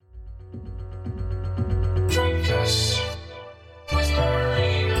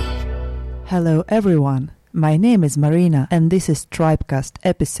Hello everyone, my name is Marina and this is Tribecast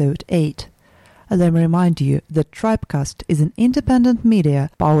episode 8. Let me remind you that Tribecast is an independent media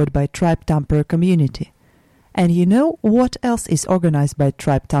powered by Tribe Tampere community. And you know what else is organized by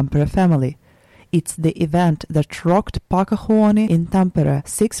Tribe Tampere family? It's the event that rocked Pakahuoni in Tampere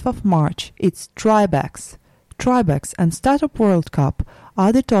 6th of March. It's Tribex. Tribex and Startup World Cup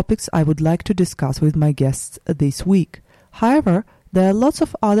are the topics I would like to discuss with my guests this week. However, there are lots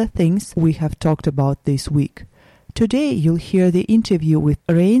of other things we have talked about this week. Today you'll hear the interview with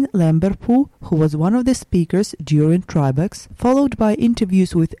Rein Lemberpuu, who was one of the speakers during Tribex, followed by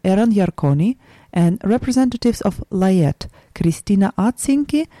interviews with Eran Jarkoni and representatives of Layet, Kristina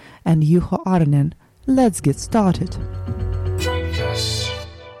Atsinki and Juho Arnen. Let's get started.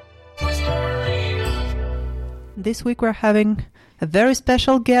 This week we're having a very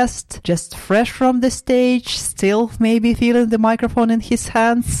special guest, just fresh from the stage, still maybe feeling the microphone in his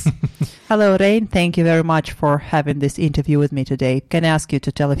hands. Hello, Rein. Thank you very much for having this interview with me today. Can I ask you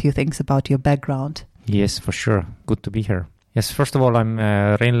to tell a few things about your background? Yes, for sure. Good to be here. Yes, first of all, I'm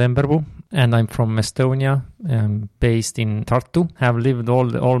Rein Lemberpuu, and I'm from Estonia. I'm based in Tartu. Have lived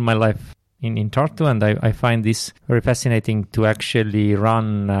all my life in Tartu, and I find this very fascinating to actually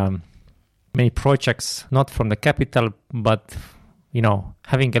run many projects, not from the capital, but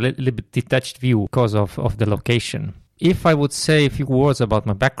having a little bit detached view because of the location. If I would say a few words about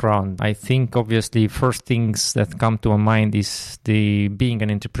my background, I think obviously first things that come to my mind is the being an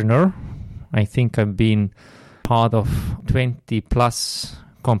entrepreneur. I think I've been part of 20 plus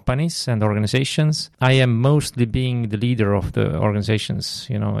companies and organizations. I am mostly being the leader of the organizations,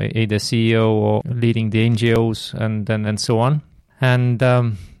 either CEO or leading the NGOs and so on. And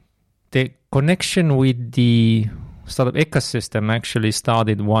the connection with the startup ecosystem actually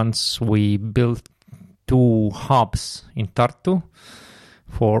started once we built 2 hubs in Tartu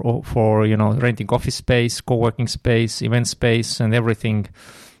for renting office space, co-working space, event space, and everything,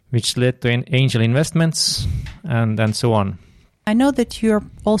 which led to angel investments and so on. I know that you're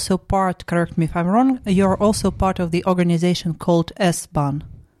also part, correct me if I'm wrong, you're also part of the organization called SBAN.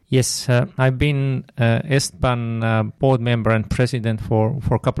 Yes, I've been SBAN board member and president for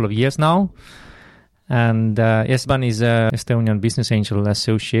a couple of years now. And SBAN is an Estonian Business Angel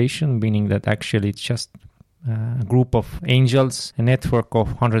Association, meaning that actually it's just a group of angels, a network of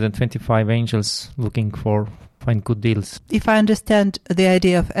 125 angels looking for find good deals. If I understand the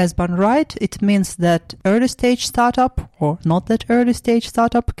idea of SBAN right, it means that early stage startup or not that early stage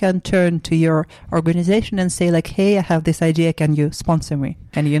startup can turn to your organization and say like, hey, I have this idea, can you sponsor me?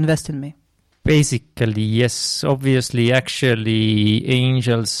 Can you invest in me? Basically, yes. Obviously, actually,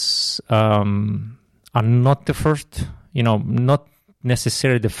 angels are not the first, not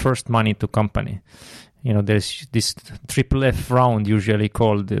necessarily the first money to company. There's this triple F round usually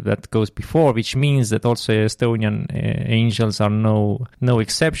called that goes before, which means that also Estonian angels are no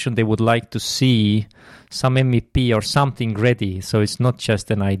exception. They would like to see some MVP or something ready. So it's not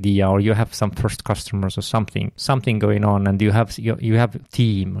just an idea or you have some first customers or something going on and you have a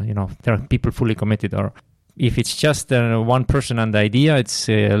team, there are people fully committed or if it's just one person and the idea, it's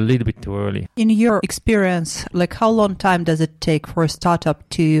a little bit too early. In your experience, how long time does it take for a startup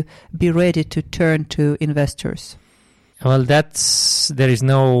to be ready to turn to investors? Well, there is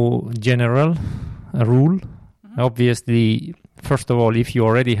no general rule. Mm-hmm. Obviously, first of all, if you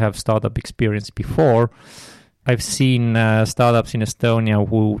already have startup experience before, I've seen startups in Estonia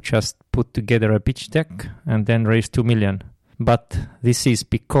who just put together a pitch deck and then raised 2 million. But this is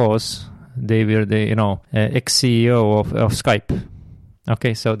because they were the ex-CEO of Skype.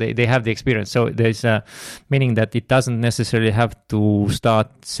 Okay, so they have the experience. So there's a meaning that it doesn't necessarily have to start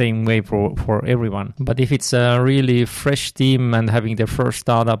same way for everyone. But if it's a really fresh team and having their first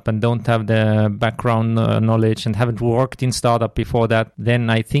startup and don't have the background knowledge and haven't worked in startup before that, then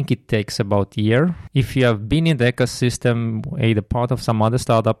I think it takes about a year. If you have been in the ecosystem, either part of some other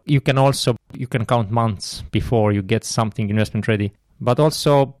startup, you can count months before you get something investment ready. But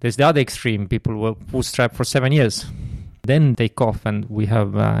also, there's the other extreme. People will bootstrap for 7 years, then take off. And we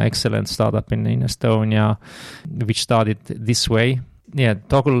have an excellent startup in Estonia, which started this way. Yeah,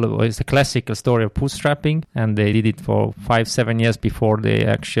 Toggle is a classical story of bootstrapping, and they did it for 5-7 years before they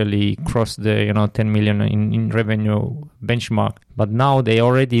actually crossed the 10 million in revenue benchmark. But now they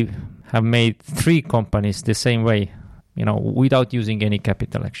already have made 3 companies the same way, without using any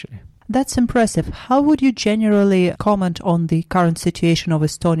capital actually. That's impressive. How would you generally comment on the current situation of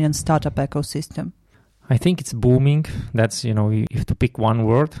Estonian startup ecosystem? I think it's booming. That's, if to pick one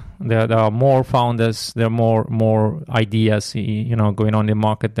word, there are more founders, there are more ideas, going on in the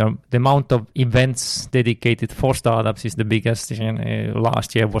market. The amount of events dedicated for startups is the biggest.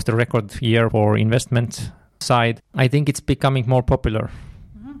 Last year was the record year for investment side. I think it's becoming more popular.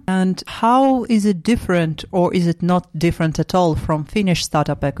 And how is it different, or is it not different at all from Finnish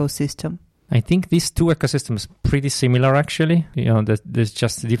startup ecosystem? I think these two ecosystems are pretty similar, actually. There's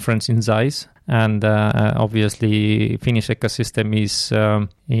just a difference in size. And obviously, Finnish ecosystem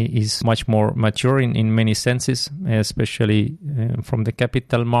is much more mature in many senses, especially from the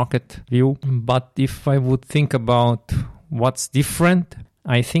capital market view. But if I would think about what's different,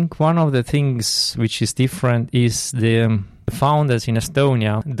 I think one of the things which is different is the founders in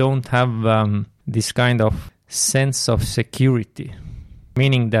Estonia don't have this kind of sense of security,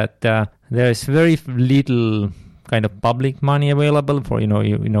 meaning that there is very little kind of public money available for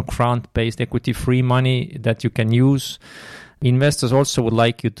grant-based equity-free money that you can use. Investors also would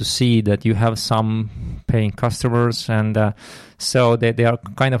like you to see that you have some paying customers, and so they are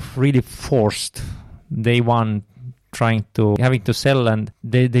kind of really forced. They want having to sell, and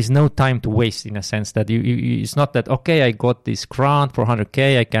there's no time to waste, in a sense that it's not that, okay, I got this grant for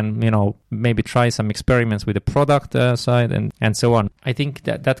 100K, I can maybe try some experiments with the product side and so on. I think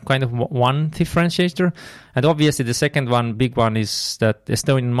that kind of one differentiator. And obviously the second one, big one, is that the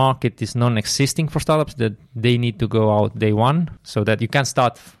Estonian market is non-existing for startups, that they need to go out day one, so that you can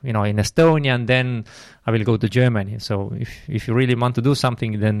start in Estonia and then I will go to Germany. So if you really want to do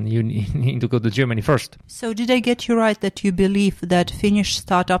something, then you need to go to Germany first. So did I get you right that you believe that Finnish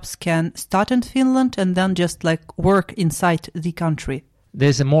startups can start in Finland and then just work inside the country?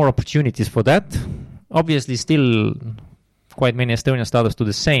 There's more opportunities for that. Obviously, still quite many Estonian startups do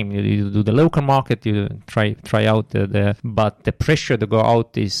the same. You do the local market, you try out but the pressure to go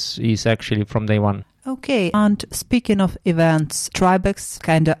out is actually from day one. Okay, and speaking of events, Tribex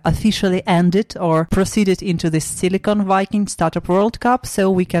kind of officially ended or proceeded into the Silicon Viking Startup World Cup, so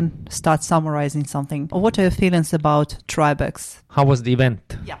we can start summarizing something. What are your feelings about Tribex? How was the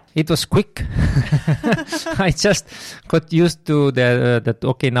event? Yeah. It was quick. I just got used to that,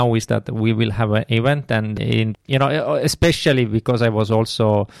 okay, now is that we will have an event, and especially because I was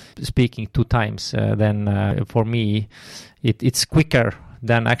also speaking 2 times, then for me, it's quicker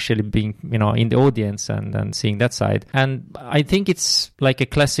than actually being, in the audience and seeing that side. And I think it's like a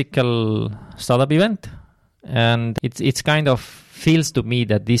classical startup event. And it's kind of feels to me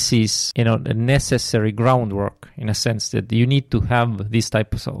that this is, a necessary groundwork, in a sense that you need to have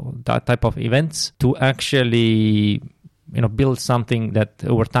that type of events to actually, build something that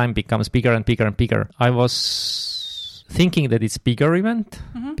over time becomes bigger and bigger and bigger. I was thinking that it's bigger event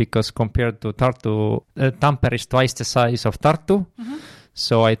because compared to Tartu, Tampere is twice the size of Tartu.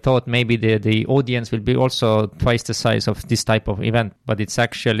 So I thought maybe the audience will be also twice the size of this type of event, but it's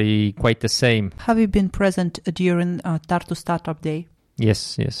actually quite the same. Have you been present during Tartu Startup Day?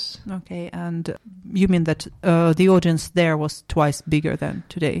 Yes. Okay, and you mean that the audience there was twice bigger than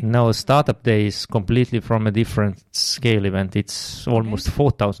today? No, Startup Day is completely from a different scale event. It's almost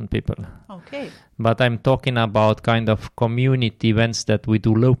 4,000 people. Okay. But I'm talking about kind of community events that we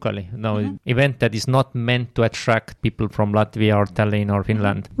do locally. No, event that is not meant to attract people from Latvia or Tallinn or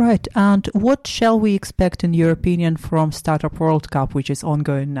Finland. Right. And what shall we expect, in your opinion, from Startup World Cup, which is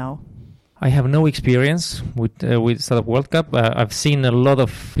ongoing now? I have no experience with Startup World Cup. I've seen a lot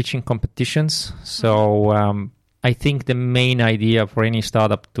of pitching competitions. So I think the main idea for any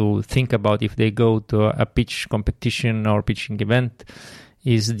startup to think about if they go to a pitch competition or pitching event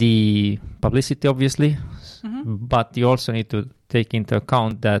is the publicity, obviously, but you also need to take into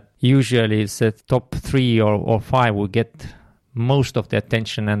account that usually it's the top 3 or 5 will get most of the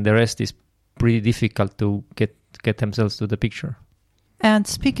attention, and the rest is pretty difficult to get themselves to the picture. And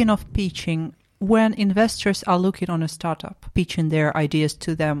speaking of pitching, when investors are looking on a startup, pitching their ideas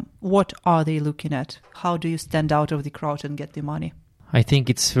to them, what are they looking at? How do you stand out of the crowd and get the money? I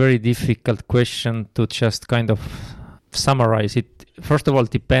think it's a very difficult question to just kind of summarize it. First of all, it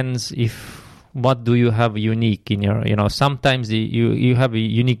depends what do you have unique in your, sometimes you have a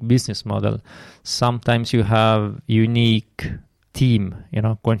unique business model. Sometimes you have unique team,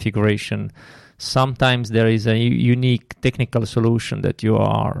 configuration. Sometimes there is a unique technical solution that you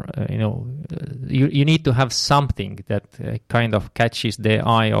are, you need to have something that kind of catches the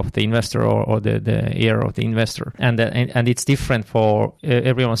eye of the investor or the ear of the investor. And it's different for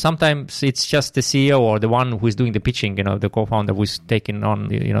everyone. Sometimes it's just the CEO or the one who is doing the pitching, the co-founder who is taking on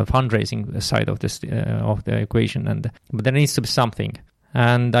the fundraising side of this of the equation. But there needs to be something.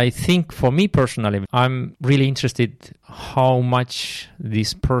 And I think for me personally, I'm really interested how much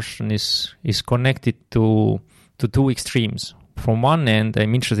this person is connected to two extremes. From one end,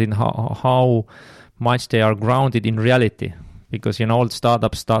 I'm interested in how much they are grounded in reality. Because, all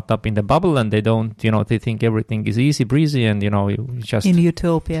startups start up in the bubble and they don't, they think everything is easy breezy and, you just... In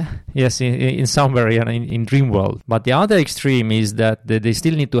utopia. Yes, in somewhere in dream world. But the other extreme is that they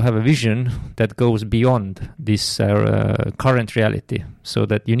still need to have a vision that goes beyond this current reality. So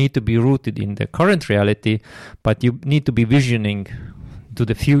that you need to be rooted in the current reality, but you need to be visioning to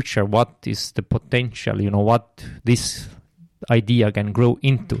the future. What is the potential, what this idea can grow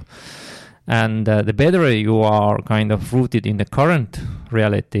into. And the better you are kind of rooted in the current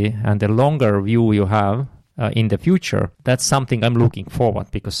reality and the longer view you have in the future, that's something I'm looking forward,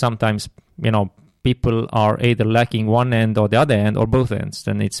 because sometimes, people are either lacking one end or the other end or both ends,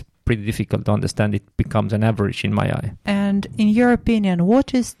 then it's pretty difficult to understand. It becomes an average in my eye. And in your opinion,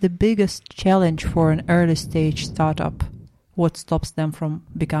 what is the biggest challenge for an early stage startup? What stops them from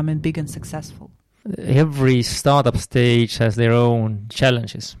becoming big and successful? Every startup stage has their own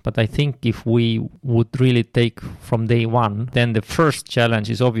challenges, but I think if we would really take from day one, then the first challenge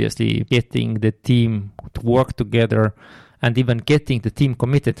is obviously getting the team to work together and even getting the team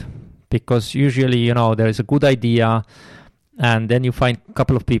committed, because usually, there is a good idea and then you find a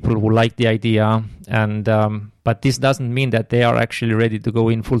couple of people who like the idea, and but this doesn't mean that they are actually ready to go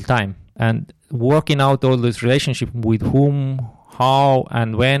in full time. And working out all those relationships with whom, how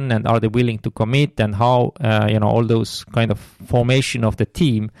and when, and are they willing to commit, and how, all those kind of formation of the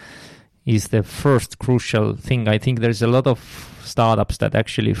team is the first crucial thing. I think there's a lot of startups that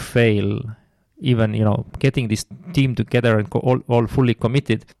actually fail, even, getting this team together and all fully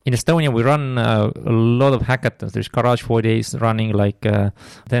committed. In Estonia, we run a lot of hackathons. There's Garage 4 days running like 10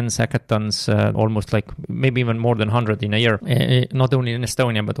 hackathons, almost like maybe even more than 100 in a year, not only in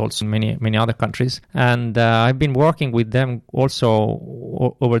Estonia, but also many other countries. And I've been working with them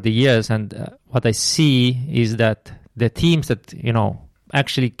also over the years. And what I see is that the teams that,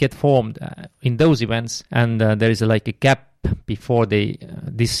 actually get formed in those events, and there is like a gap before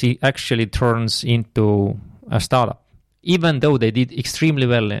this actually turns into a startup. Even though they did extremely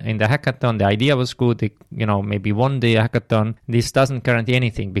well in the hackathon, the idea was good, they, maybe won the hackathon, this doesn't guarantee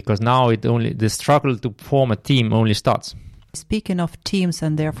anything, because now the struggle to form a team only starts. Speaking of teams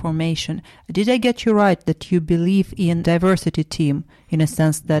and their formation, did I get you right that you believe in diversity team, in a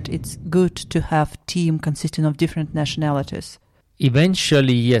sense that it's good to have team consisting of different nationalities?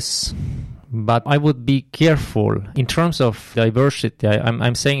 Eventually, yes. But I would be careful in terms of diversity.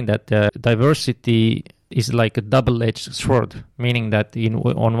 I'm saying that diversity is like a double-edged sword, meaning that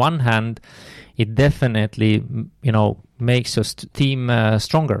on one hand, it definitely makes your team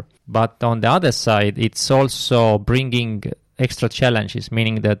stronger. But on the other side, it's also bringing extra challenges,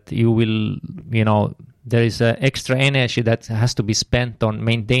 meaning that you will, there is extra energy that has to be spent on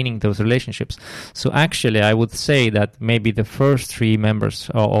maintaining those relationships. So actually, I would say that maybe the first 3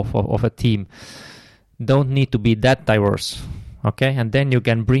 members of a team don't need to be that diverse, okay? And then you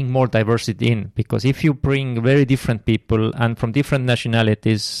can bring more diversity in, because if you bring very different people and from different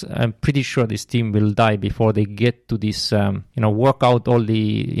nationalities, I'm pretty sure this team will die before they get to this, work out all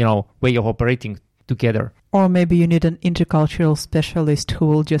the, way of operating together. Or maybe you need an intercultural specialist who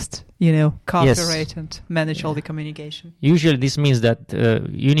will just, cooperate and manage all the communication. Usually this means that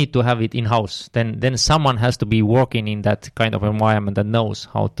you need to have it in-house. Then someone has to be working in that kind of environment that knows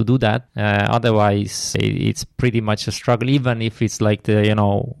how to do that. Otherwise, it's pretty much a struggle, even if it's like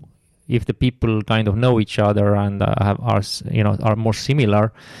if the people kind of know each other and are more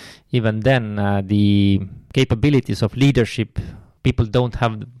similar, even then the capabilities of leadership people don't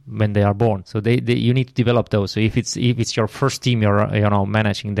have when they are born, so you need to develop those. So if it's your first team you're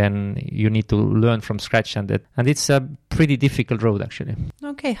managing, then you need to learn from scratch, and it's a pretty difficult road actually.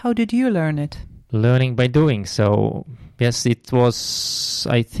 Okay, how did you learn it? Learning by doing. So yes, it was.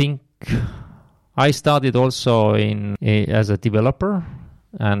 I think I started also as a developer,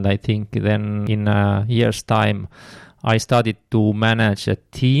 and I think then in a year's time I started to manage a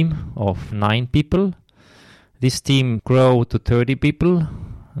team of 9 people. This team grew to 30 people.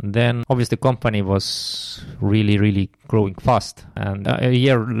 Then obviously the company was really, really growing fast. And a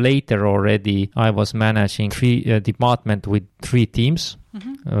year later already, I was managing 3 departments with 3 teams,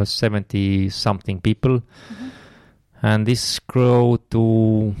 70-something people. Mm-hmm. And this grew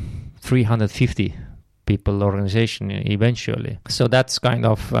to 350 people organization eventually. So that's kind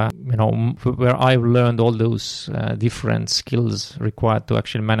of, where I've learned all those different skills required to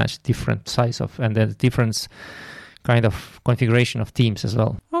actually manage different size of, and the different kind of configuration of teams as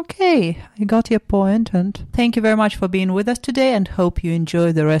well. Okay, I got your point, and thank you very much for being with us today, and hope you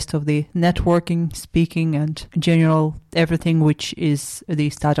enjoy the rest of the networking, speaking, and general everything which is the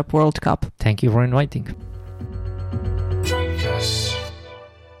Startup World Cup. Thank you for inviting.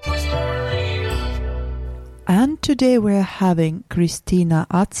 And today we're having Kristiina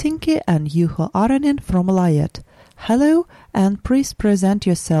Atsinki and Juho Aronen from Layet. Hello, and please present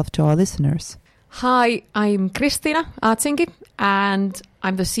yourself to our listeners. Hi, I'm Kristiina Atsinki, and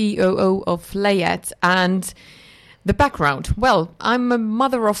I'm the COO of Layet. And the background, well, I'm a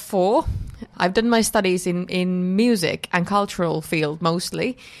mother of 4. I've done my studies in music and cultural field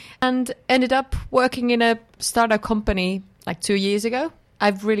mostly, and ended up working in a startup company like 2 years ago.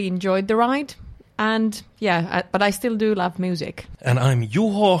 I've really enjoyed the ride. And but I still do love music. And I'm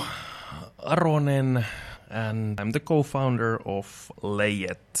Juho Aronen, and I'm the co-founder of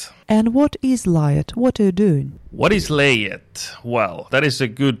Layet. And what is Layet? What are you doing? What is Layet? Well, that is a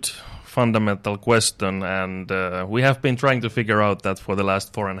good fundamental question, and we have been trying to figure out that for the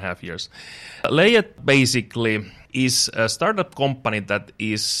last 4.5 years. Layet basically is a startup company that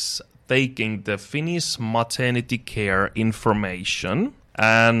is taking the Finnish maternity care information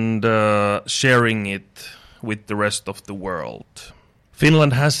and sharing it with the rest of the world.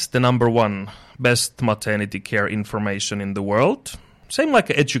 Finland has the number 1 best maternity care information in the world. Same like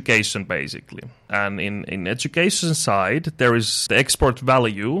education, basically. And in education side, there is the export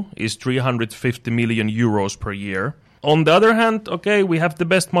value is 350 million euros per year. On the other hand, okay, we have the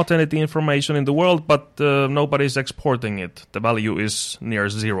best maternity information in the world, but nobody's exporting it. The value is near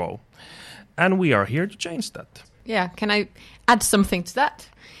 0. And we are here to change that. Yeah, can I add something to that?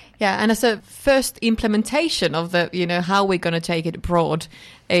 Yeah, and as a first implementation of the, how we're going to take it abroad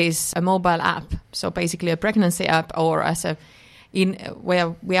is a mobile app. So basically a pregnancy app, or where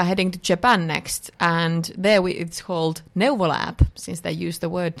we are heading to Japan next, and there it's called Neuvola app, since they use the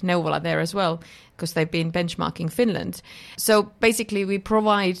word Neuvola there as well, because they've been benchmarking Finland. So basically we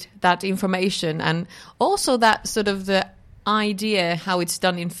provide that information, and also that sort of the idea how it's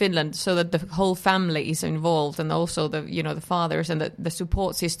done in Finland, so that the whole family is involved, and also the the fathers and the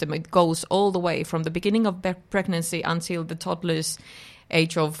support system. It goes all the way from the beginning of pregnancy until the toddler's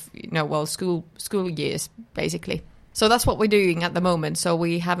age of school years, basically. So that's what we're doing at the moment. So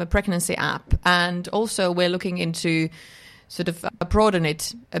we have a pregnancy app, and also we're looking into sort of broaden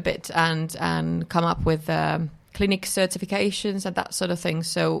it a bit and come up with clinic certifications and that sort of thing.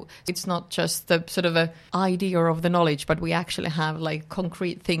 So it's not just the sort of a idea of the knowledge, but we actually have like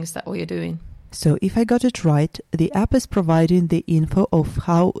concrete things that we are doing. So if I got it right, the app is providing the info of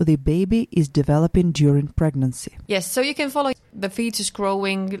how the baby is developing during pregnancy. Yes, so you can follow the fetus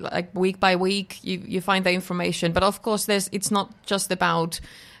growing like week by week. You find the information, but of course it's not just about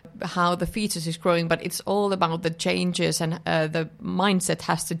how the fetus is growing, but it's all about the changes, and the mindset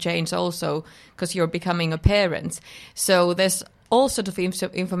has to change also because you're becoming a parent. So there's all sort of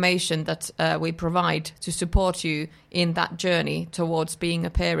information that we provide to support you in that journey towards being a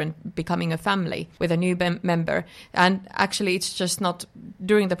parent, becoming a family with a new member. And actually it's just not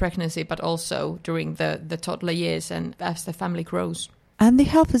during the pregnancy, but also during the toddler years and as the family grows. And the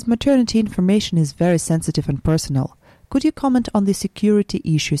health as maternity information is very sensitive and personal. Could you comment on the security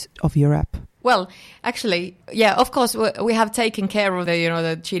issues of your app? Well, actually, yeah, of course, we have taken care of the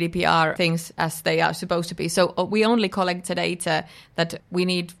GDPR things as they are supposed to be. So we only collect the data that we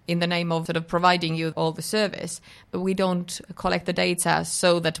need in the name of sort of providing you all the service, but we don't collect the data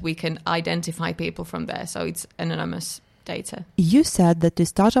so that we can identify people from there. So it's anonymous data. You said that the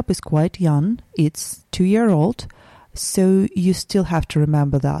startup is quite young. It's 2-year-old, so you still have to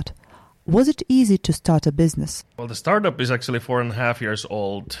remember that. Was it easy to start a business? Well, the startup is actually 4.5 years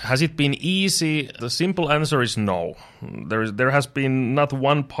old. Has it been easy? The simple answer is no. There has been not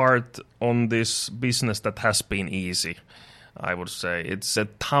one part on this business that has been easy, I would say. It's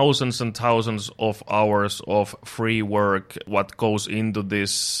thousands and thousands of hours of free work. What goes into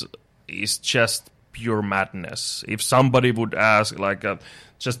this is just pure madness. If somebody would ask,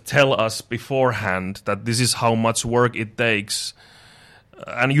 just tell us beforehand that this is how much work it takes,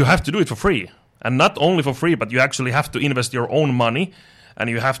 and you have to do it for free. And not only for free, but you actually have to invest your own money,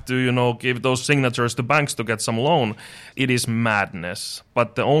 and you have to, give those signatures to banks to get some loan. It is madness.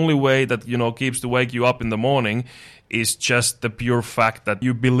 But the only way that, keeps to wake you up in the morning is just the pure fact that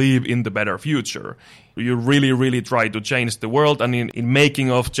you believe in the better future. You really, really try to change the world, and in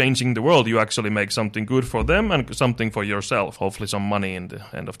making of changing the world, you actually make something good for them and something for yourself, hopefully some money in the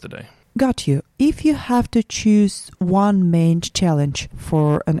end of the day. Got you. If you have to choose one main challenge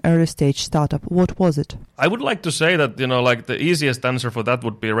for an early stage startup, what was it? I would like to say that, like the easiest answer for that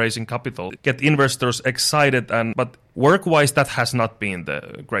would be raising capital, get investors excited, but work-wise, that has not been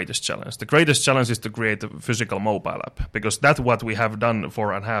the greatest challenge. The greatest challenge is to create a physical mobile app, because that's what we have done for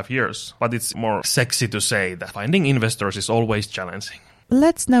 4.5 years. But it's more sexy to say that finding investors is always challenging.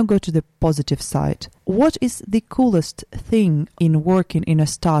 Let's now go to the positive side. What is the coolest thing in working in a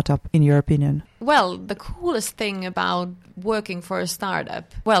startup, in your opinion? Well, the coolest thing about working for a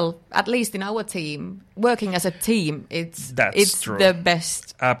startup, well, at least in our team, working as a team, it's true. The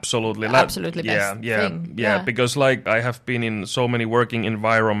best. Absolutely. Best thing. Yeah, because I have been in so many working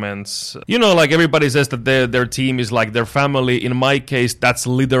environments. Everybody says that their team is like their family. In my case, that's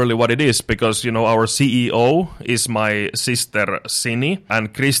literally what it is, because, our CEO is my sister Sini,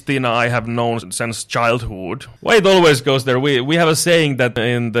 and Christina I have known since childhood. Why it always goes there. We have a saying that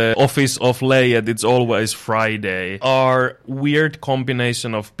in the office of Leijet, it's always Friday. Our weird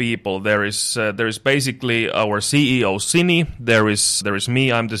combination of people. There is basically our CEO Sini. There is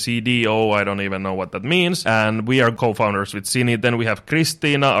me. I'm the CDO. I don't even know what that means. And we are co-founders with Sini. Then we have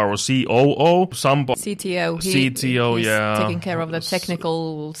Christina, our COO. CTO. He's taking care of the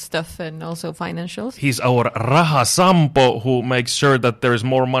technical stuff and also financials. He's our Raha Sampo, who makes sure that there is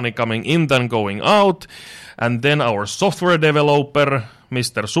more money coming in than going out. And then our software developer,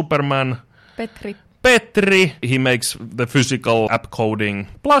 Mr. Superman. Petri, he makes the physical app coding.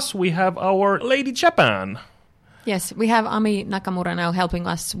 Plus, we have our Lady Japan. Yes, we have Ami Nakamura now helping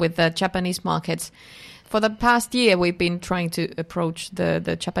us with the Japanese markets. For the past year, we've been trying to approach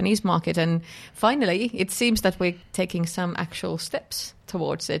the Japanese market, and finally, it seems that we're taking some actual steps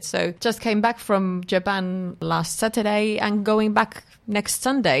towards it. So just came back from Japan last Saturday and going back next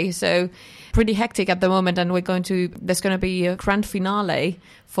Sunday. So pretty hectic at the moment, and there's going to be a grand finale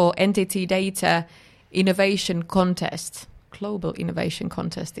for NTT Data Innovation Contest, Global Innovation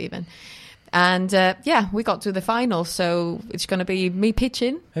Contest even. And we got to the final, so it's going to be me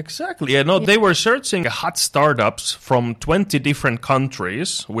pitching. Exactly. They were searching hot startups from 20 different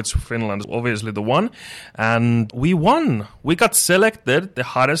countries, which Finland is obviously the one. And we won. We got selected, the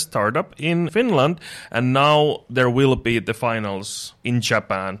hottest startup in Finland. And now there will be the finals in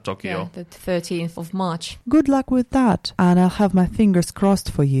Japan, Tokyo. Yeah, the 13th of March. Good luck with that. And I'll have my fingers crossed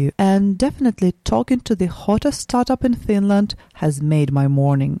for you. And definitely talking to the hottest startup in Finland has made my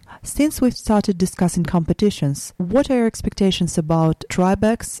morning. Since we've started discussing competitions, what are your expectations about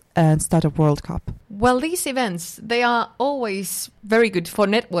TribeX and Startup World Cup? Well, these events, they are always very good for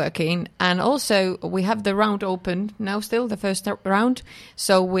networking, and also we have the round open now still, the first round,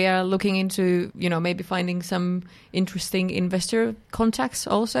 so we are looking into, maybe finding some interesting investor contacts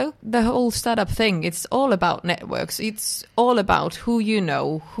also. The whole startup thing, it's all about networks. It's all about who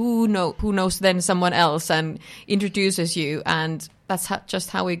knows then someone else and introduces you, and that's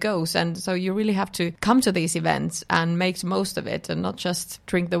just how it goes. And so you really have to come to these events and make the most of it and not just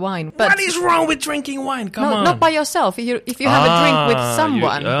drink the wine. But what is wrong with drinking wine? Come on. Not by yourself. If you have a drink with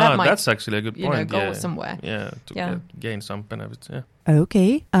someone, that might, that's actually a good point. Go somewhere. Gain some benefits. Yeah.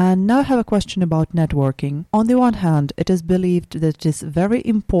 Okay, and now I have a question about networking. On the one hand, it is believed that it is very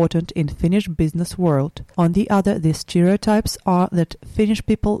important in Finnish business world. On the other, the stereotypes are that Finnish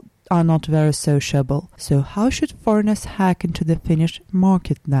people are not very sociable. So how should foreigners hack into the Finnish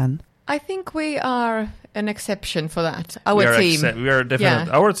market then? I think we are an exception for that. Our team. We are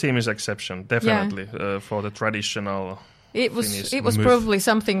definitely. Our team is exception, definitely, for the traditional. It was probably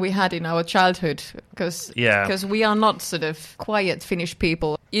something we had in our childhood because we are not sort of quiet Finnish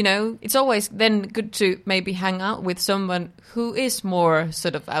people. It's always then good to maybe hang out with someone who is more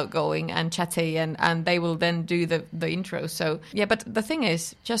sort of outgoing and chatty, and they will then do the intro. So but the thing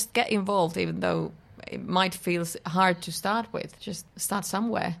is, just get involved, even though it might feel hard to start with. Just start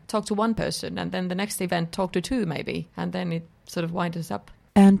somewhere, talk to one person, and then the next event talk to two maybe, and then it sort of winds up.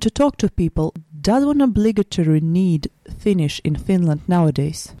 And to talk to people, does one obligatory need Finnish in Finland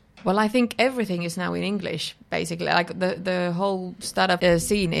nowadays? Well, I think everything is now in English, basically. Like the whole startup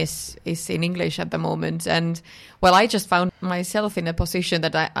scene is in English at the moment. And, well, I just found myself in a position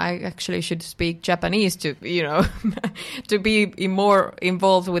that I actually should speak Japanese to, to be more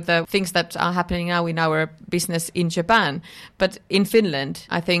involved with the things that are happening now in our business in Japan. But in Finland,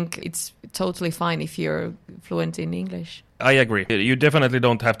 I think it's totally fine if you're fluent in English. I agree. You definitely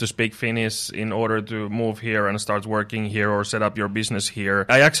don't have to speak Finnish in order to move here and start working here or set up your business here.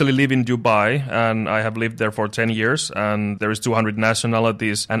 I actually live in Dubai, and I have lived there for for 10 years, and there is 200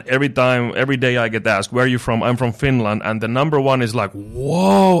 nationalities. And every day I get asked, where are you from? I'm from Finland. And the number one is like,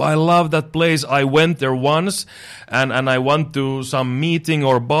 whoa, I love that place. I went there once, and I went to some meeting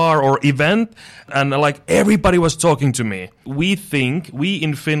or bar or event, and like everybody was talking to me. We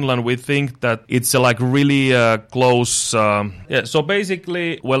in Finland, we think that it's like really close. So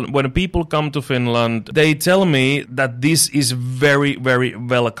basically, when people come to Finland, they tell me that this is very, very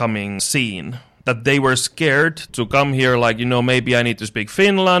welcoming scene. That they were scared to come here, like, maybe I need to speak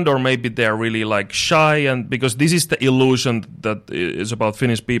Finland, or maybe they're really like shy, and because this is the illusion that is about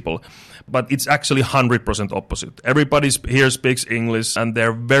Finnish people. But it's actually 100% opposite. Everybody here speaks English, and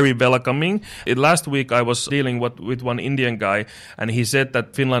they're very welcoming. Last week I was dealing with one Indian guy, and he said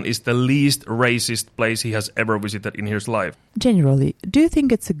that Finland is the least racist place he has ever visited in his life. Generally, do you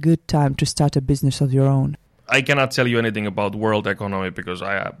think it's a good time to start a business of your own? I cannot tell you anything about world economy because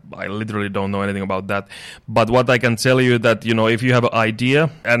I literally don't know anything about that. But what I can tell you that, if you have an idea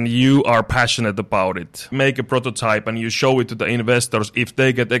and you are passionate about it, make a prototype and you show it to the investors. If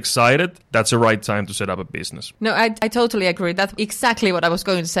they get excited, that's the right time to set up a business. No, I totally agree. That's exactly what I was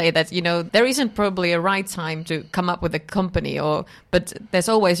going to say, that, there isn't probably a right time to come up with a company, but there's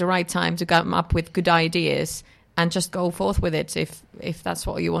always a right time to come up with good ideas and just go forth with it if that's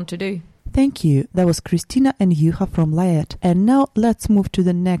what you want to do. Thank you. That was Christina and Juha from Layet. And now let's move to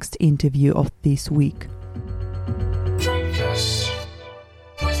the next interview of this week.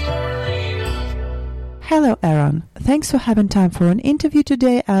 Hello, Aaron. Thanks for having time for an interview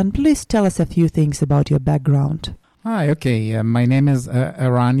today, and please tell us a few things about your background. Hi, okay. My name is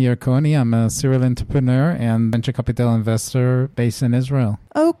Eran Yerkoni. I'm a serial entrepreneur and venture capital investor based in Israel.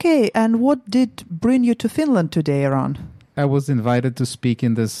 Okay, and what did bring you to Finland today, Eran? I was invited to speak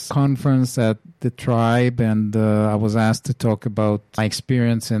in this conference at the Tribe, and I was asked to talk about my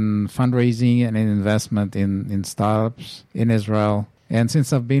experience in fundraising and in investment in startups in Israel. And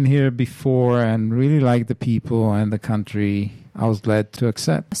since I've been here before and really like the people and the country, I was glad to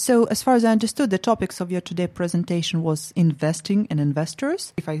accept. So as far as I understood, the topics of your today presentation was investing and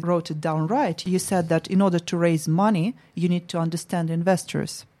investors. If I wrote it down right, you said that in order to raise money, you need to understand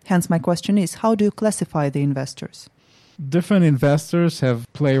investors. Hence my question is, how do you classify the investors? Different investors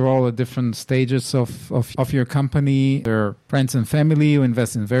play a role at different stages of your company. There are friends and family who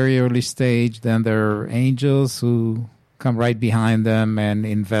invest in very early stage. Then there are angels who come right behind them and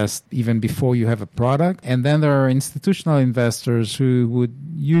invest even before you have a product. And then there are institutional investors who would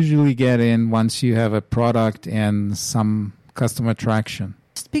usually get in once you have a product and some customer traction.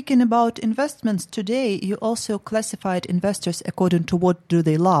 Speaking about investments today, you also classified investors according to what do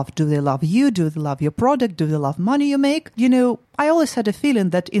they love. Do they love you? Do they love your product? Do they love money you make? I always had a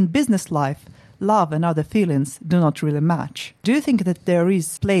feeling that in business life, love and other feelings do not really match. Do you think that there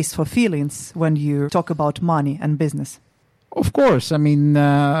is place for feelings when you talk about money and business? Of course. I mean,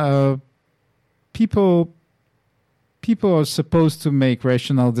 people are supposed to make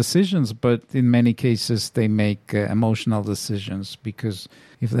rational decisions, but in many cases they make emotional decisions because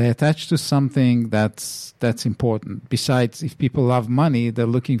if they attach to something that's important. Besides, if people love money, they're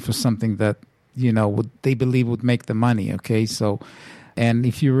looking for something that they believe would make the money. Okay, so. And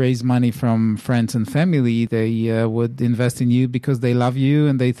if you raise money from friends and family, they would invest in you because they love you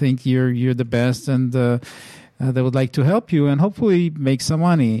and they think you're the best, and they would like to help you and hopefully make some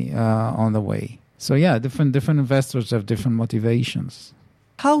money on the way. So yeah, different investors have different motivations.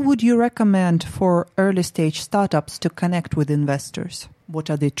 How would you recommend for early stage startups to connect with investors? What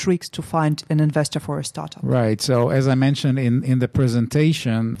are the tricks to find an investor for a startup? Right. So as I mentioned in the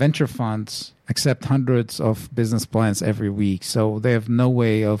presentation, venture funds accept hundreds of business plans every week. So they have no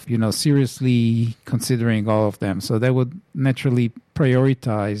way of, seriously considering all of them. So they would naturally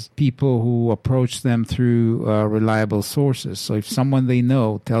prioritize people who approach them through reliable sources. So if someone they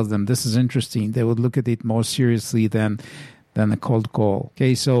know tells them this is interesting, they would look at it more seriously than a cold call.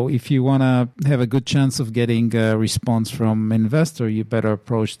 Okay, so if you want to have a good chance of getting a response from an investor, you better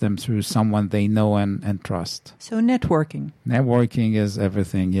approach them through someone they know and trust. So networking. Networking is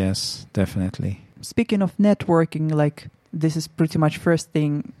everything, yes, definitely. Speaking of networking, this is pretty much first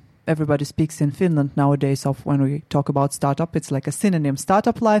thing everybody speaks in Finland nowadays of when we talk about startup. It's like a synonym,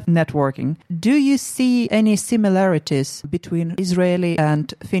 startup life, networking. Do you see any similarities between Israeli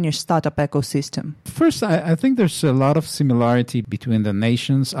and Finnish startup ecosystem? First, I think there's a lot of similarity between the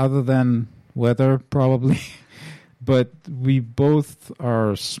nations other than weather probably. But we both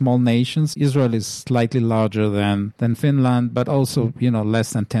are small nations. Israel is slightly larger than Finland, but also,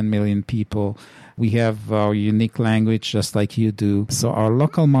 less than 10 million people. We have our unique language just like you do. So our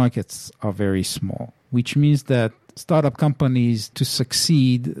local markets are very small, which means that startup companies to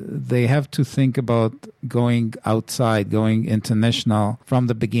succeed, they have to think about going outside, going international from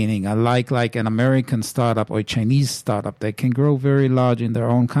the beginning. Unlike like an American startup or a Chinese startup, they can grow very large in their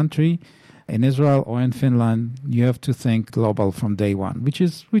own country. In Israel or in Finland, you have to think global from day one, which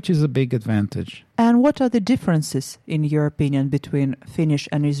is a big advantage. And what are the differences, in your opinion, between Finnish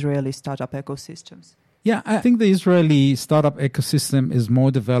and Israeli startup ecosystems? Yeah, I think the Israeli startup ecosystem is more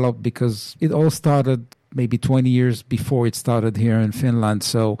developed because it all started maybe 20 years before it started here in Finland.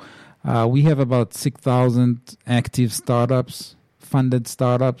 So we have about 6,000 active startups, funded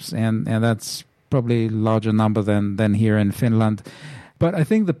startups, and that's probably a larger number than here in Finland. But I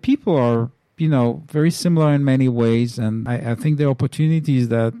think the people are, very similar in many ways, and I think the opportunities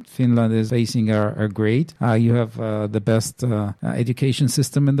that Finland is facing are great. You have the best education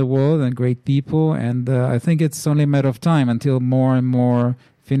system in the world and great people, and I think it's only a matter of time until more and more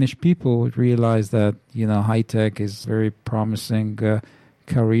Finnish people would realize that, high tech is a very promising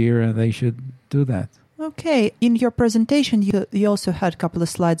career, and they should do that. Okay. In your presentation, you also had a couple of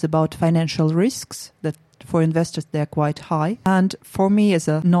slides about financial risks that for investors, they're quite high. And for me as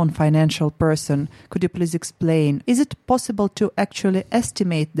a non-financial person, could you please explain, is it possible to actually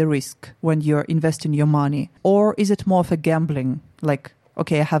estimate the risk when you're investing your money? Or is it more of a gambling? Like,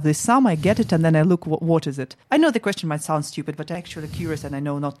 okay, I have this sum, I get it, and then I look, what is it? I know the question might sound stupid, but I'm actually curious and I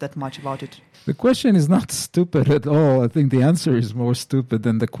know not that much about it. The question is not stupid at all. I think the answer is more stupid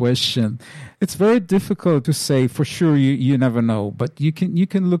than the question. It's very difficult to say for sure. You never know, but you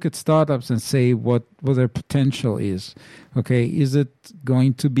can look at startups and say what their potential is. Okay, is it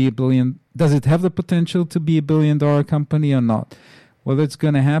going to be $1 billion? Does it have the potential to be $1 billion company or not? Whether it's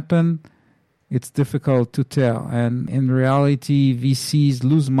going to happen, it's difficult to tell. And in reality, VCs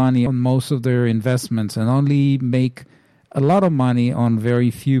lose money on most of their investments and only make a lot of money on very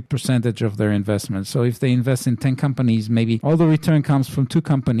few percentage of their investments. So if they invest in 10 companies, maybe all the return comes from 2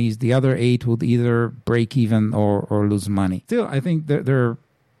 companies. The other 8 would either break even or lose money. Still, I think there are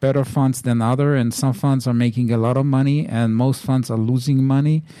better funds than other, and some funds are making a lot of money and most funds are losing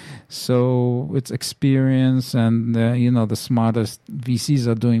money. So it's experience, and the smartest VCs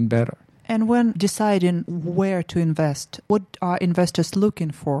are doing better. And when deciding where to invest, what are investors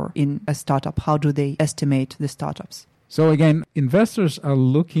looking for in a startup? How do they estimate the startups? So again, investors are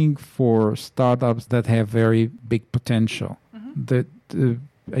looking for startups that have very big potential. Mm-hmm.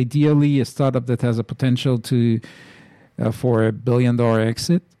 Ideally, a startup that has a potential for $1 billion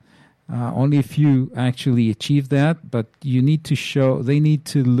exit. Only a few actually achieve that, but they need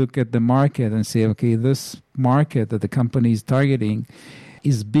to look at the market and say, okay, this market that the company is targeting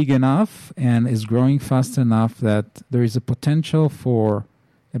is big enough and is growing fast enough that there is a potential for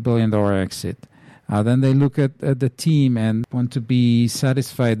 $1 billion exit. Then they look at the team and want to be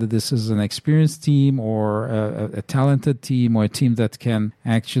satisfied that this is an experienced team or a talented team or a team that can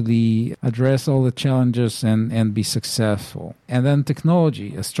actually address all the challenges and be successful. And then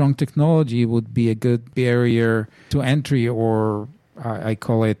technology. A strong technology would be a good barrier to entry, or I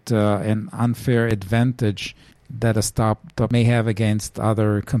call it an unfair advantage that a startup may have against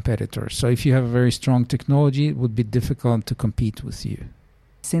other competitors. So if you have a very strong technology, it would be difficult to compete with you.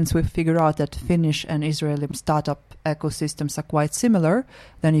 Since we've figured out that Finnish and Israeli startup ecosystems are quite similar,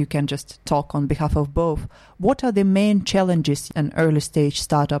 then you can just talk on behalf of both. What are the main challenges an early stage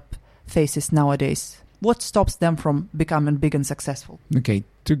startup faces nowadays? What stops them from becoming big and successful? Okay,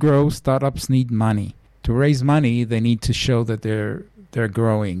 to grow, startups need money. To raise money, they need to show that they're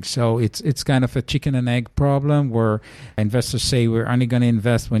growing. So it's kind of a chicken and egg problem where investors say we're only going to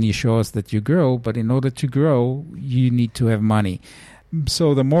invest when you show us that you grow, but in order to grow, you need to have money.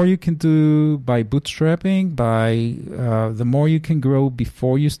 So the more you can do by bootstrapping, the more you can grow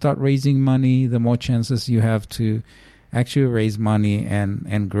before you start raising money, the more chances you have to actually raise money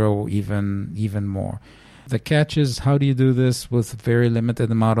and grow even more. The catch is, how do you do this with very limited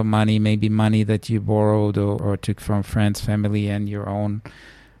amount of money, maybe money that you borrowed or took from friends, family, and your own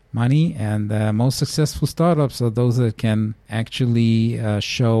money? And most successful startups are those that can actually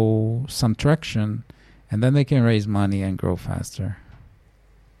show some traction, and then they can raise money and grow faster.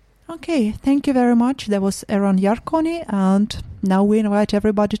 Okay, thank you very much. That was Eron Jarkkoni, and now we invite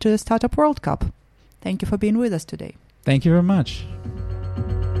everybody to the Startup World Cup. Thank you for being with us today. Thank you very much.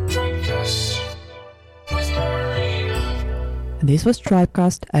 This was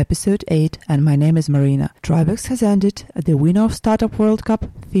Tribecast episode 8, and my name is Marina. Tribex has ended. The winner of Startup World Cup,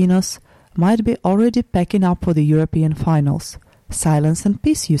 Finos, might be already packing up for the European finals. Silence and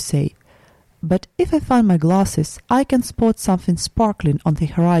peace, you say. But if I find my glasses, I can spot something sparkling on the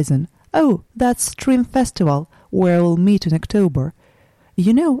horizon. Oh, that's Stream Festival, where we'll meet in October.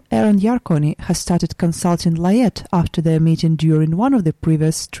 You know, Aaron Yarkoni has started consulting Layet after their meeting during one of the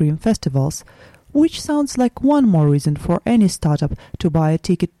previous Stream festivals, which sounds like one more reason for any startup to buy a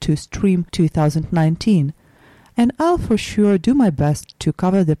ticket to Stream 2019. And I'll for sure do my best to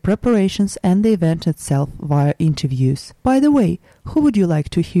cover the preparations and the event itself via interviews. By the way, who would you like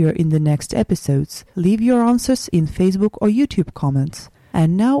to hear in the next episodes? Leave your answers in Facebook or YouTube comments.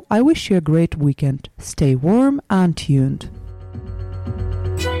 And now I wish you a great weekend. Stay warm and tuned.